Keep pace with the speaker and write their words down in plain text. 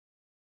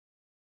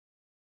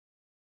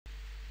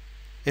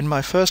In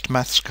my first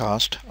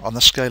MathsCast on the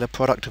scalar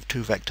product of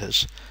two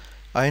vectors,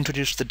 I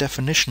introduced the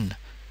definition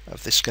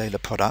of the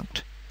scalar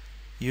product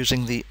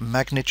using the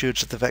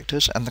magnitudes of the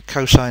vectors and the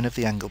cosine of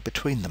the angle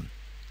between them.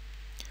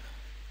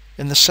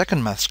 In the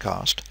second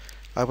MathsCast,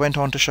 I went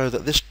on to show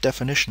that this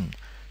definition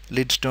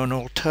leads to an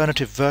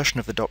alternative version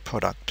of the dot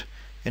product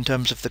in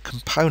terms of the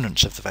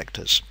components of the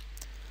vectors.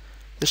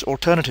 This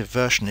alternative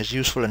version is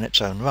useful in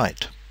its own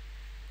right.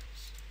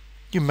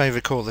 You may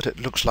recall that it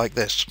looks like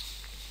this.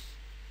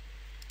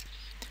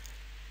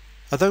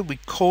 Although we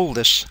call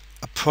this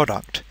a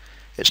product,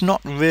 it's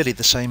not really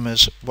the same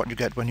as what you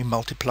get when you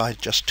multiply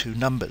just two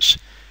numbers.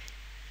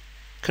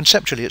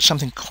 Conceptually, it's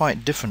something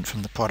quite different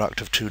from the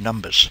product of two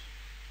numbers.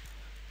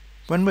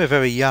 When we're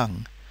very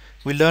young,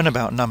 we learn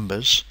about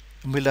numbers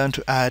and we learn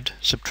to add,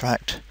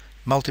 subtract,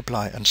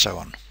 multiply and so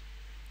on.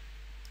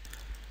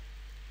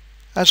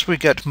 As we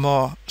get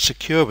more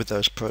secure with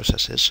those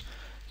processes,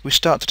 we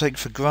start to take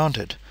for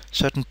granted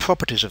certain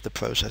properties of the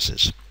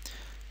processes.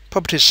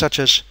 Properties such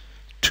as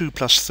 2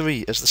 plus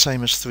 3 is the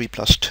same as 3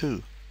 plus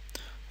 2,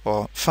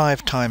 or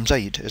 5 times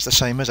 8 is the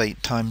same as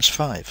 8 times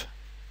 5,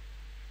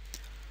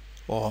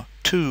 or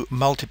 2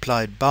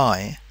 multiplied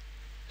by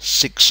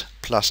 6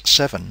 plus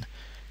 7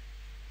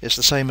 is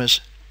the same as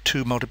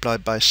 2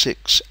 multiplied by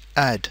 6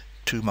 add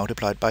 2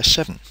 multiplied by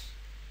 7.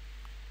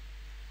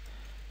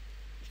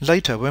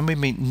 Later, when we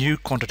meet new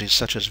quantities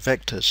such as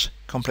vectors,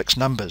 complex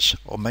numbers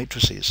or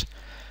matrices,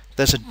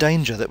 there's a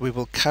danger that we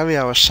will carry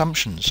our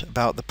assumptions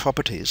about the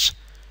properties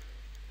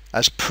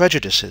as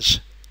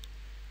prejudices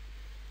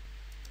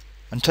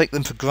and take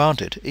them for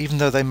granted even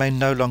though they may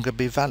no longer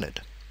be valid.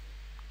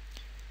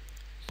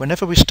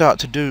 Whenever we start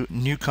to do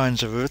new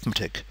kinds of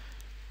arithmetic,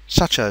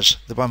 such as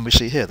the one we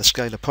see here, the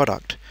scalar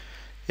product,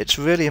 it's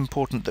really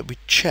important that we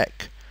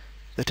check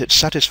that it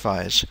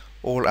satisfies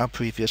all our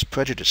previous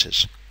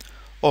prejudices,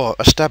 or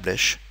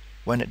establish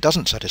when it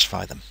doesn't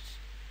satisfy them.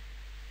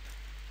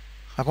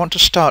 I want to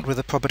start with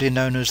a property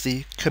known as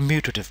the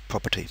commutative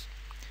property.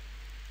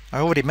 I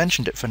already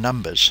mentioned it for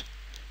numbers.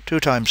 2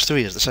 times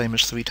 3 is the same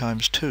as 3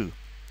 times 2.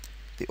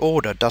 The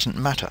order doesn't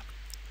matter.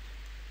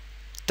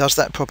 Does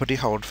that property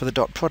hold for the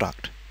dot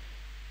product?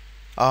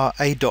 Are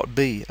a dot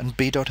b and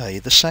b dot a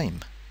the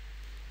same?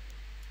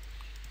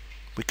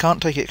 We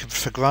can't take it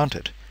for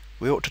granted.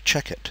 We ought to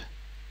check it.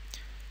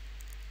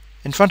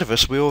 In front of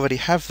us we already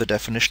have the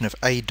definition of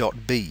a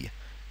dot b,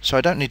 so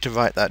I don't need to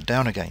write that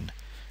down again.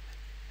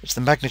 It's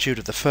the magnitude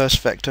of the first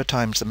vector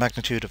times the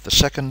magnitude of the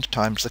second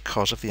times the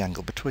cos of the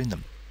angle between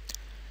them.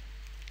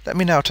 Let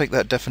me now take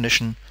that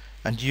definition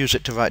and use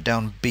it to write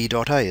down b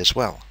dot a as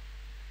well.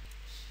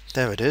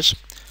 There it is.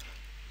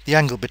 The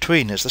angle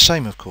between is the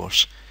same, of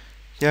course.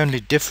 The only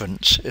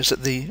difference is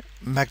that the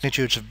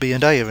magnitudes of b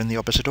and a are in the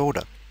opposite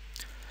order.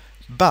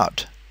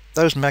 But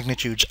those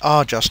magnitudes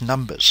are just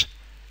numbers,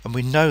 and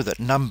we know that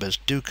numbers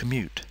do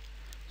commute.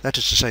 That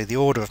is to say, the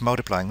order of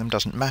multiplying them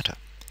doesn't matter.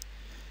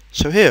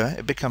 So here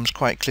it becomes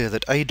quite clear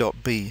that a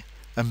dot b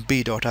and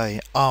b dot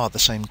a are the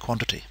same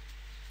quantity.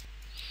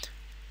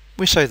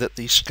 We say that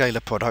the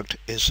scalar product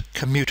is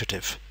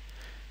commutative.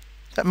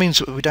 That means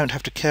that we don't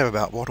have to care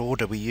about what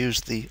order we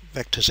use the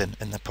vectors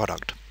in the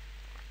product.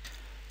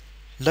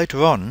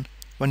 Later on,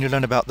 when you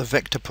learn about the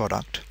vector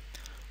product,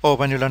 or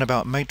when you learn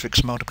about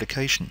matrix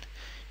multiplication,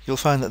 you'll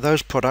find that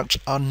those products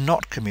are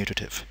not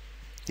commutative.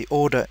 The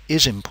order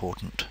is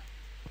important.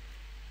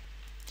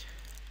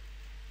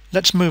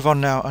 Let's move on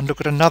now and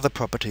look at another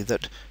property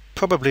that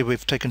probably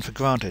we've taken for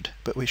granted,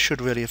 but we should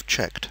really have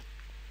checked.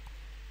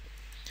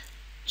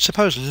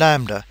 Suppose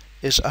lambda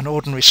is an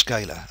ordinary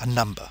scalar, a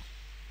number.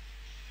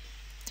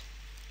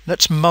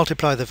 Let's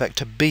multiply the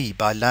vector b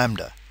by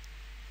lambda,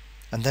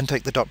 and then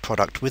take the dot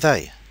product with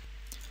a.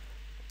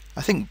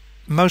 I think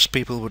most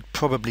people would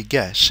probably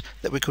guess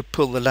that we could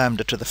pull the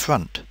lambda to the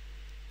front,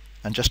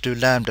 and just do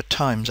lambda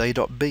times a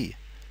dot b.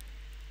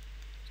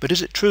 But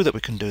is it true that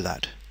we can do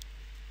that?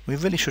 We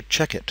really should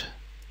check it.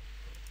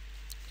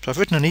 So I've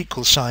written an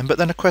equal sign, but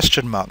then a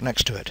question mark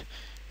next to it.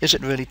 Is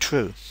it really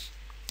true?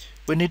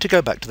 We need to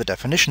go back to the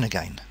definition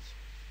again.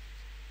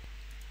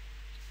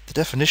 The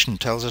definition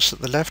tells us that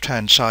the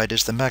left-hand side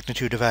is the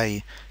magnitude of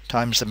a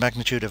times the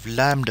magnitude of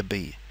lambda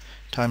b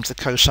times the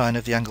cosine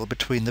of the angle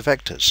between the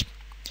vectors.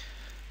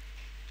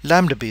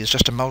 Lambda b is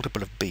just a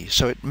multiple of b,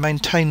 so it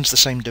maintains the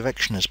same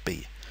direction as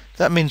b.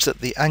 That means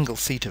that the angle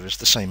theta is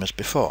the same as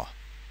before,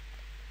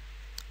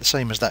 the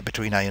same as that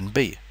between a and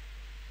b.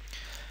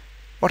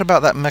 What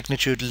about that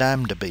magnitude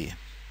lambda b?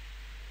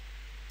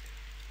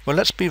 Well,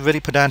 let's be really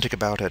pedantic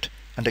about it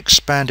and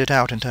expand it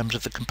out in terms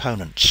of the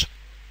components.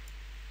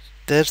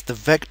 There's the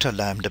vector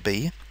lambda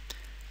b.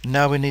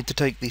 Now we need to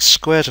take the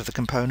squares of the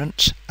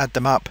components, add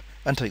them up,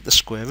 and take the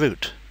square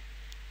root.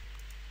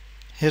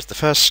 Here's the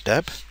first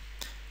step.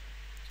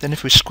 Then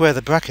if we square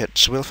the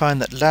brackets, we'll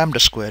find that lambda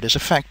squared is a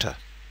factor.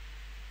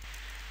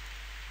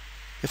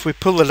 If we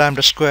pull the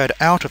lambda squared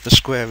out of the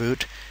square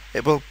root,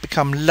 it will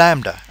become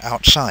lambda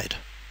outside.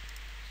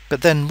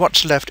 But then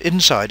what's left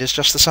inside is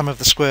just the sum of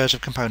the squares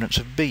of components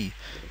of b,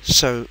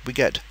 so we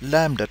get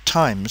lambda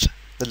times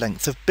the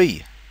length of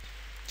b.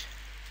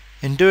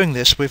 In doing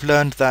this, we've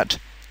learned that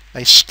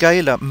a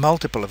scalar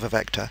multiple of a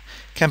vector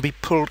can be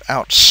pulled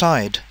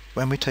outside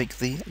when we take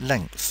the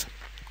length.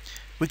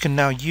 We can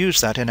now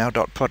use that in our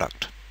dot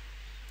product.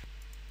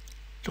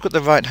 Look at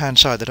the right hand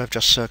side that I've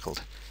just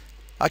circled.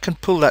 I can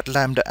pull that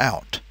lambda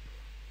out.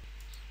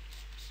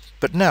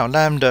 But now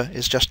lambda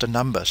is just a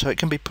number, so it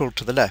can be pulled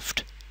to the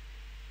left.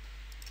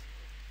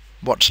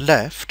 What's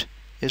left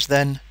is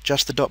then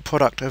just the dot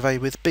product of A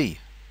with B.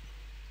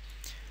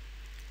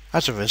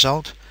 As a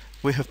result,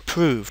 we have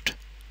proved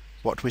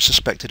what we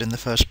suspected in the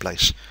first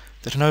place,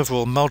 that an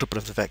overall multiple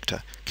of the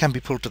vector can be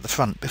pulled to the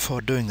front before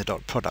doing the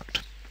dot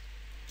product.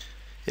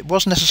 It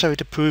was necessary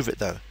to prove it,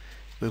 though.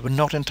 We were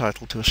not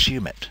entitled to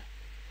assume it.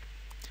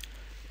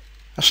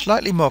 A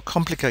slightly more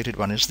complicated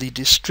one is the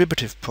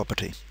distributive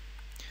property.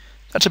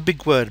 That's a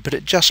big word, but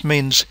it just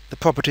means the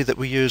property that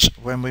we use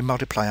when we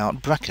multiply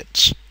out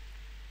brackets.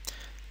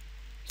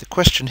 The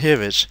question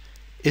here is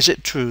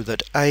it true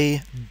that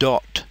A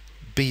dot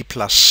B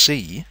plus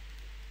C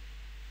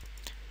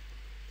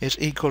is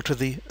equal to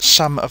the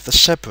sum of the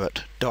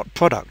separate dot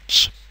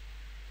products?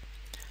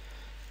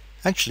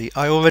 Actually,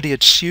 I already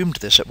assumed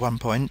this at one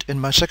point in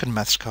my second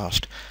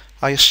MathsCast.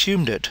 I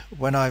assumed it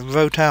when I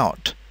wrote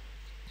out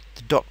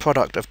the dot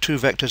product of two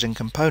vectors in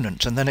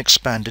components and then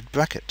expanded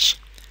brackets.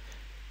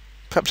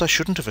 Perhaps I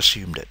shouldn't have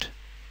assumed it.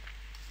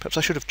 Perhaps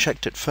I should have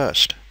checked it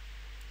first.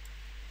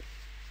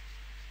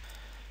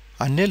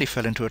 I nearly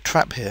fell into a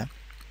trap here.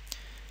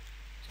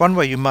 One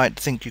way you might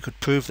think you could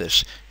prove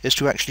this is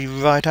to actually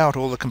write out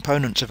all the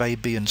components of A,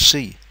 B and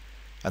C,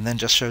 and then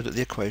just show that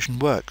the equation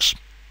works.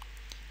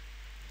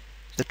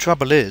 The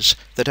trouble is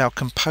that our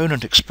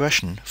component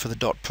expression for the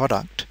dot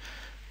product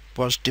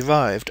was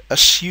derived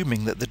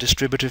assuming that the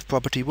distributive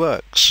property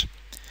works.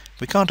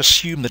 We can't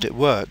assume that it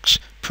works,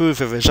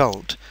 prove a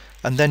result,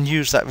 and then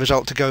use that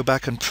result to go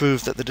back and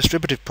prove that the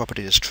distributive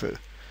property is true.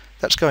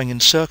 That's going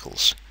in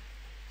circles.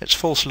 It's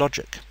false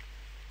logic.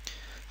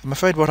 I'm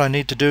afraid what I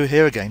need to do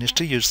here again is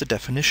to use the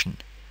definition.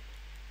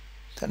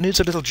 That needs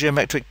a little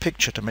geometric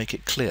picture to make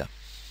it clear.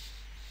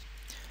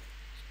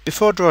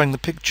 Before drawing the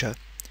picture,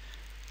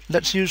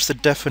 let's use the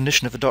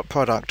definition of the dot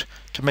product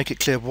to make it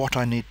clear what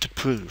I need to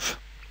prove.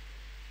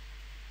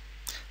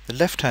 The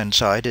left-hand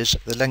side is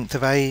the length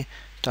of A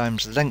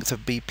times the length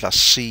of B plus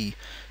C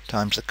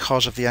times the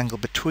cos of the angle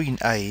between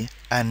A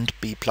and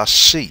B plus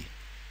C.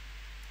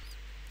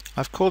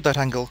 I've called that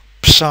angle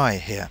psi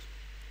here,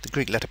 the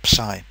Greek letter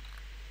psi.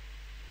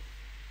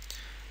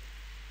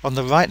 On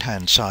the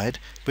right-hand side,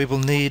 we will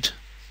need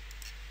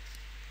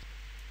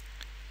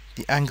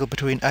the angle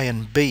between A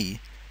and B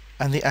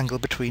and the angle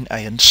between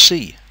A and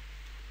C.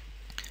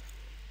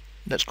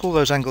 Let's call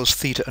those angles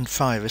theta and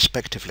phi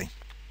respectively.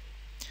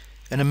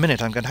 In a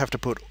minute I'm going to have to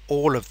put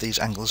all of these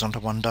angles onto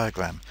one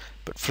diagram,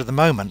 but for the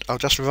moment I'll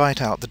just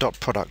write out the dot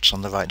products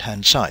on the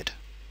right-hand side.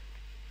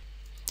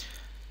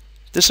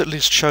 This at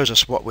least shows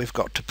us what we've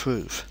got to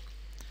prove.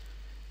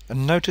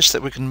 And notice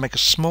that we can make a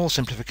small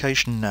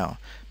simplification now,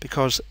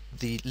 because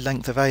the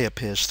length of A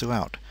appears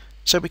throughout,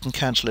 so we can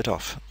cancel it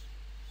off.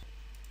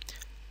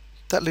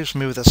 That leaves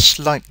me with a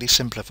slightly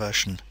simpler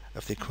version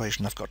of the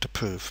equation I've got to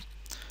prove.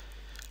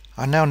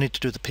 I now need to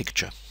do the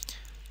picture.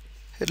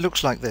 It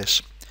looks like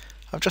this.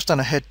 I've just done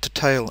a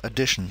head-to-tail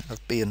addition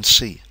of B and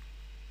C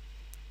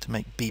to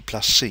make B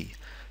plus C,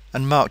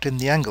 and marked in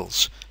the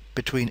angles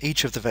between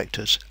each of the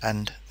vectors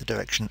and the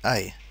direction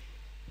A.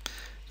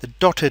 The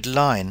dotted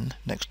line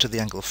next to the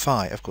angle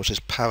phi, of course,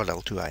 is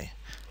parallel to A.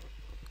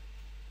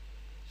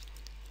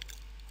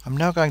 I'm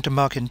now going to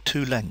mark in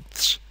two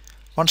lengths.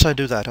 Once I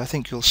do that, I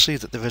think you'll see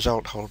that the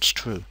result holds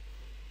true.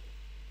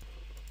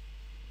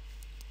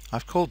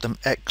 I've called them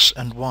x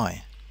and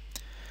y.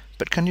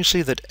 But can you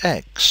see that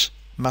x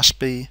must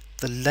be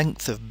the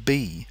length of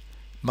B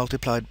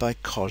multiplied by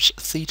cos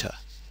theta?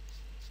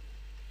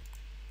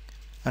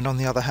 And on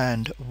the other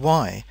hand,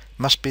 y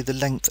must be the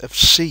length of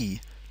C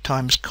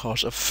times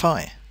cos of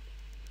phi.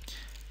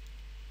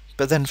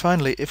 But then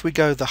finally, if we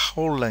go the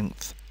whole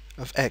length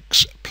of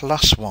x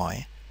plus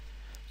y,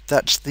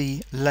 that's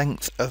the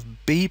length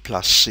of B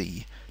plus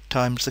C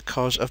times the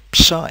cos of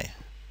psi.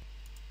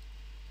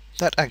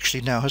 That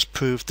actually now has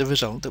proved the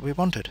result that we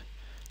wanted.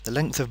 The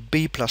length of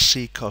B plus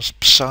C cos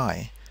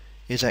psi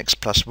is x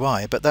plus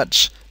y, but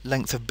that's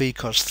length of B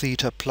cos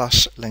theta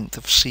plus length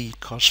of C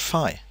cos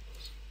phi.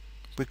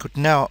 We could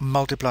now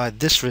multiply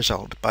this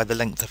result by the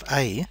length of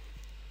A,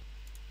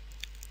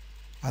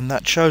 and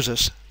that shows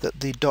us that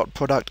the dot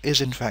product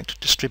is in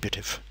fact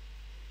distributive.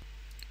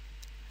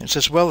 It's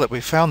as well that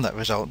we found that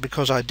result,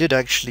 because I did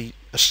actually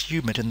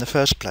assume it in the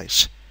first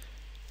place.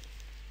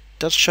 It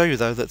does show you,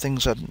 though, that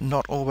things are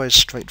not always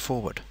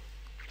straightforward.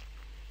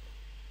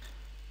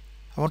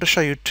 I want to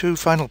show you two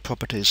final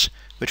properties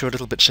which are a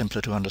little bit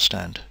simpler to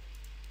understand.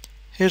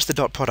 Here's the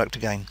dot product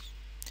again.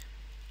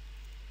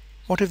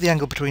 What if the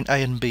angle between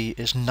A and B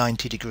is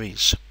 90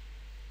 degrees,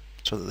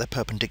 so that they're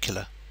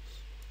perpendicular?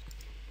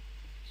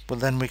 Well,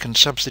 then we can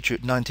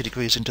substitute 90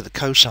 degrees into the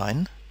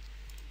cosine,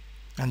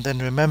 and then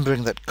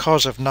remembering that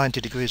cos of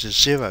 90 degrees is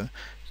 0,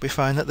 we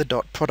find that the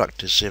dot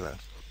product is 0.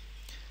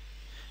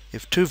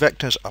 If two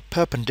vectors are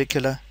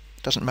perpendicular,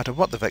 doesn't matter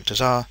what the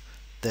vectors are,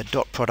 their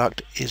dot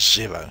product is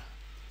 0.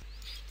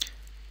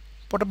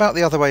 What about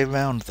the other way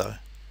around though?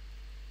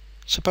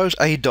 Suppose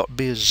a dot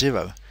b is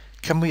 0.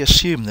 Can we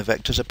assume the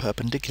vectors are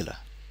perpendicular?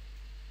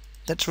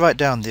 Let's write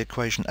down the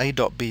equation a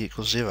dot b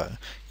equals 0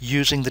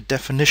 using the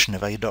definition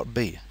of a dot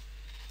b.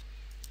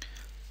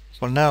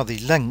 Well, now the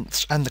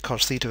lengths and the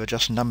cos theta are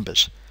just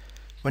numbers.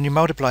 When you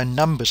multiply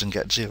numbers and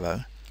get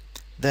 0,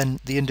 then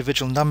the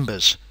individual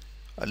numbers,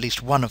 at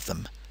least one of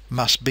them,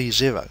 must be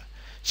 0.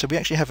 So we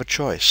actually have a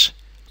choice.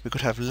 We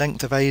could have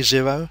length of a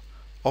 0,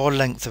 or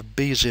length of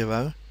b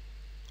 0,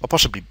 or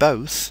possibly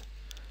both,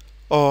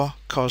 or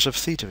cos of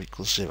theta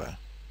equals 0.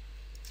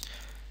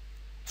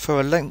 For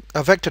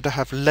a vector to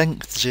have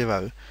length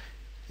 0,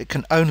 it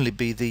can only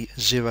be the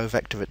 0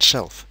 vector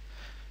itself.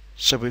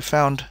 So we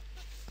found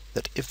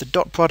that if the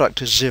dot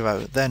product is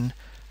 0, then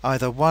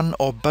either one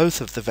or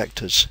both of the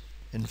vectors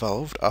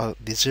involved are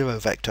the 0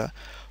 vector,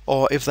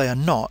 or if they are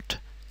not,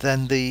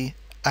 then the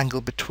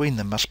angle between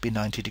them must be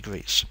 90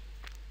 degrees.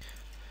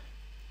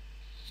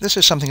 This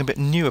is something a bit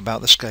new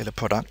about the scalar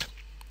product.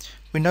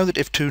 We know that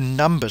if two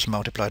numbers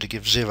multiply to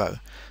give 0,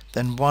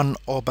 then one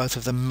or both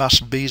of them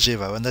must be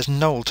 0, and there's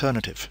no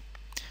alternative.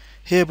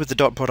 Here with the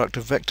dot product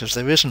of vectors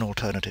there is an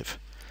alternative.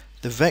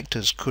 The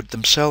vectors could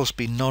themselves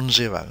be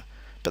non-zero,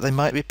 but they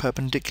might be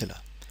perpendicular.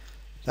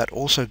 That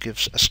also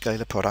gives a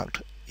scalar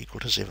product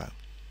equal to 0.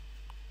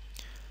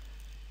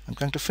 I'm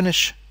going to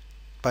finish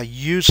by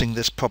using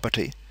this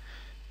property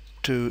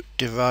to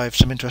derive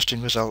some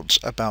interesting results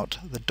about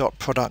the dot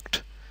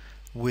product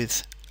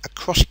with a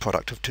cross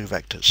product of two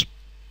vectors.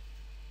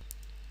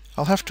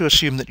 I'll have to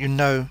assume that you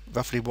know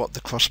roughly what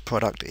the cross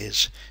product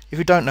is. If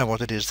you don't know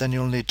what it is, then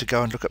you'll need to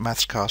go and look at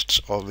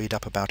MathsCasts or read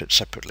up about it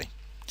separately.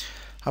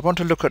 I want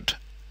to look at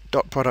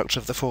dot products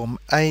of the form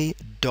a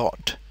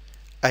dot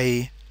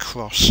a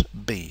cross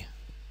b.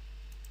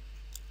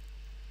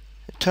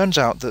 It turns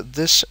out that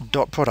this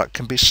dot product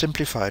can be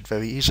simplified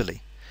very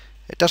easily.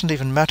 It doesn't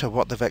even matter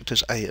what the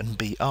vectors a and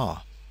b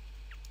are.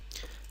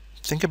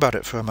 Think about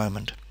it for a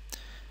moment.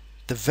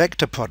 The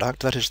vector product,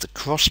 that is the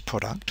cross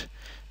product,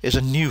 is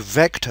a new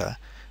vector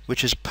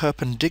which is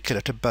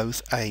perpendicular to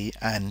both a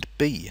and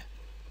b.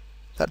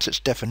 That's its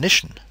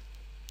definition.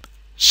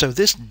 So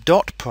this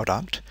dot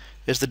product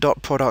is the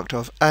dot product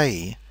of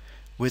a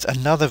with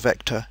another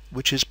vector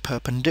which is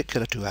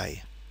perpendicular to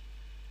a.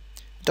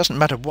 It doesn't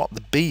matter what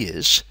the b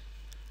is,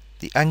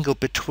 the angle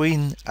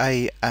between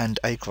a and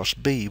a cross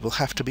b will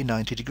have to be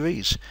 90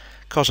 degrees.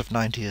 Cos of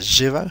 90 is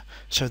 0,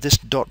 so this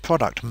dot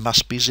product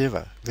must be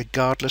 0,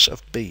 regardless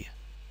of b.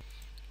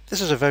 This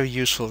is a very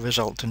useful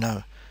result to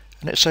know,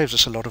 and it saves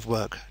us a lot of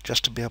work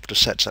just to be able to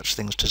set such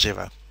things to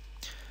 0.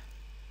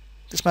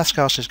 This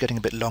MathsCast is getting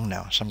a bit long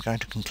now, so I'm going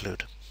to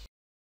conclude.